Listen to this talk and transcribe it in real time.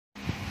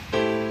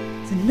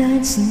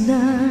Tonight's the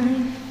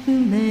night we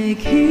make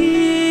history.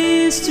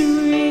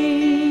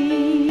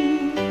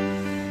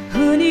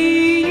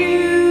 Honey,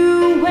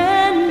 you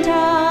and I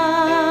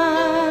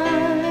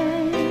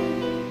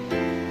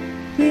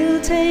will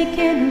take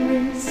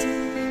any risk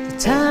to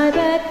tie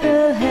back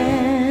the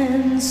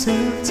hands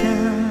of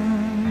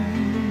time.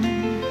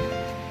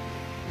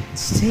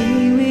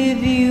 Stay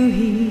with you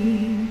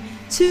here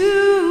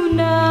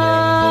tonight.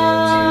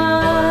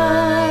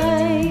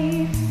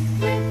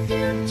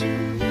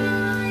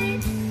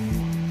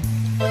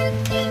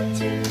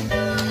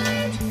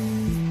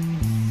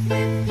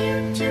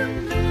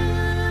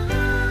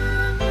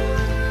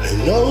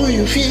 I know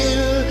you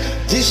feel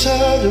these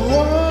are the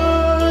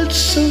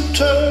words of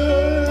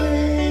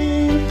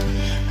time.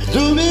 I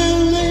do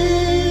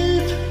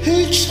believe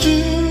it's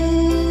true.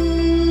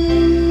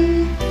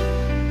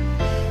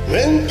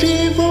 When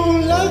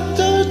people lock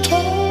their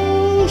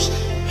doors,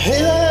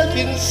 head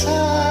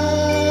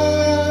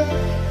inside,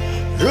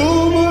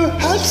 rumor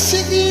has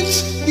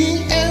it's the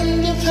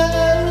end of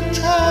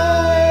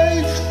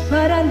paradise.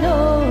 But I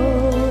know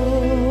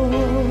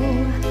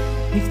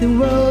if the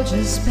world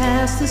just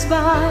passed us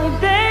by,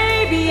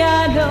 baby,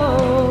 I know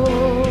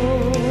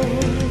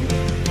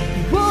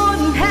you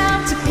wouldn't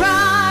have to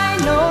cry,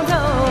 no,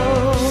 no.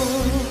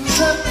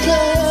 The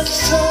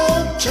best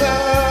of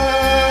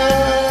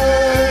times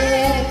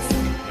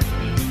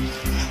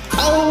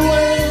are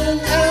when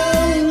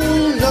I'm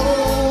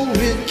alone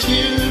with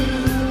you.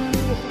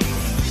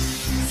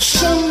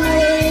 Some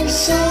rain,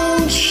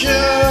 some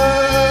shine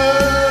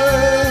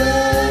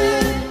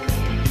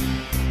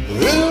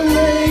will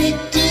make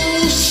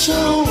this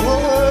so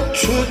hard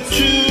to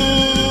do.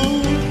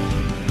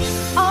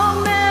 All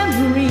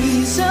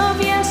memories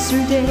of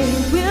yesterday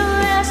will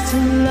last a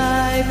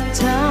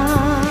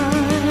lifetime.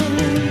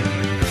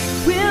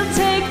 We'll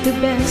take the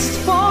best,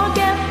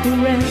 forget the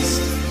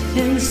rest,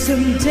 and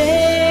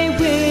someday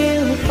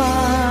we'll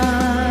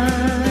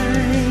find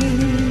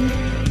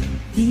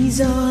these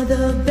are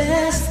the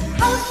best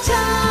of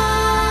times.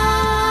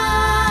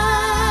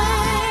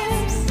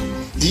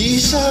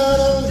 These are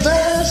the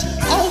best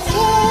of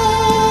times.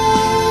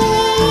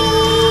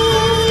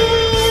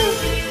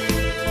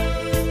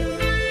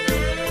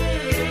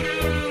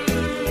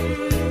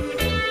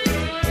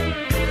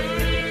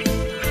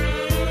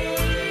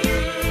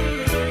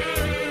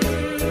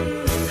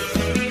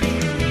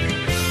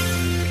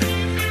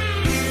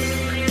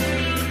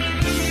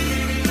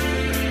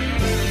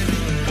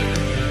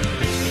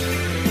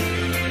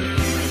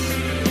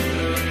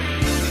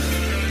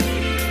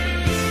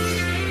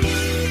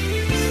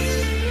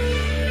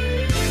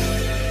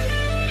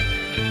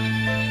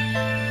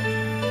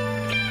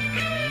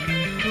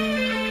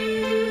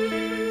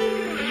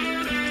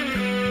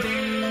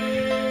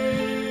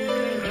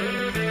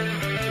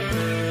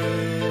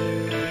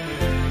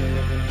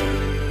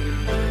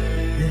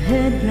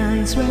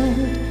 Headlines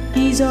read,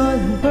 these are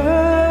the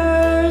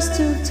worst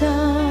of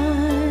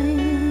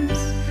times.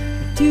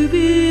 I do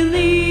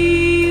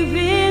believe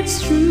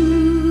it's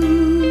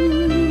true.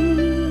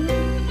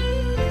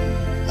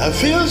 I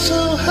feel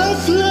so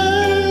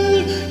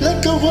helpless,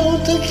 like I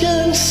walked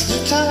against the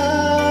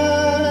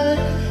tide.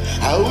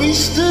 I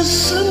wish the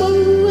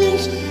summer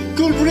winds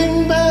could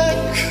bring back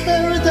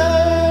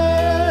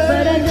paradise.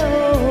 But I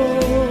know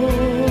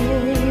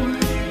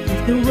if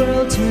the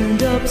world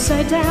turned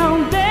upside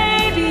down,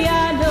 baby, I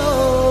know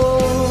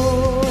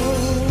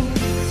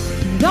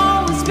you'd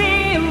always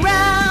be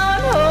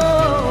around.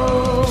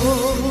 Oh,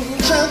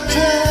 the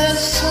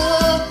best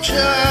of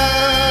times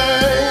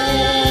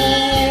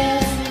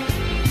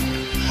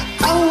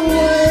are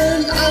when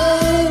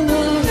I'm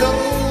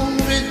alone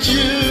with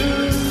you.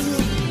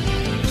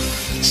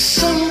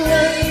 Some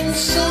rain,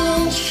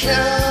 some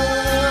shine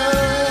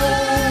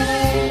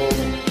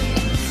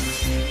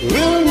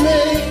will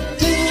make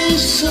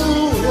this so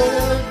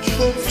hard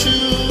to do.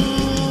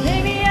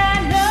 baby, I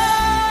know.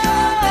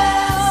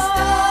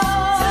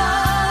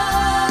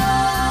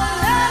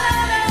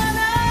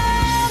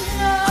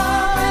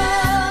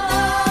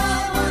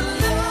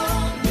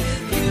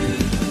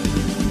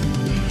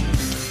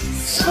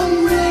 Some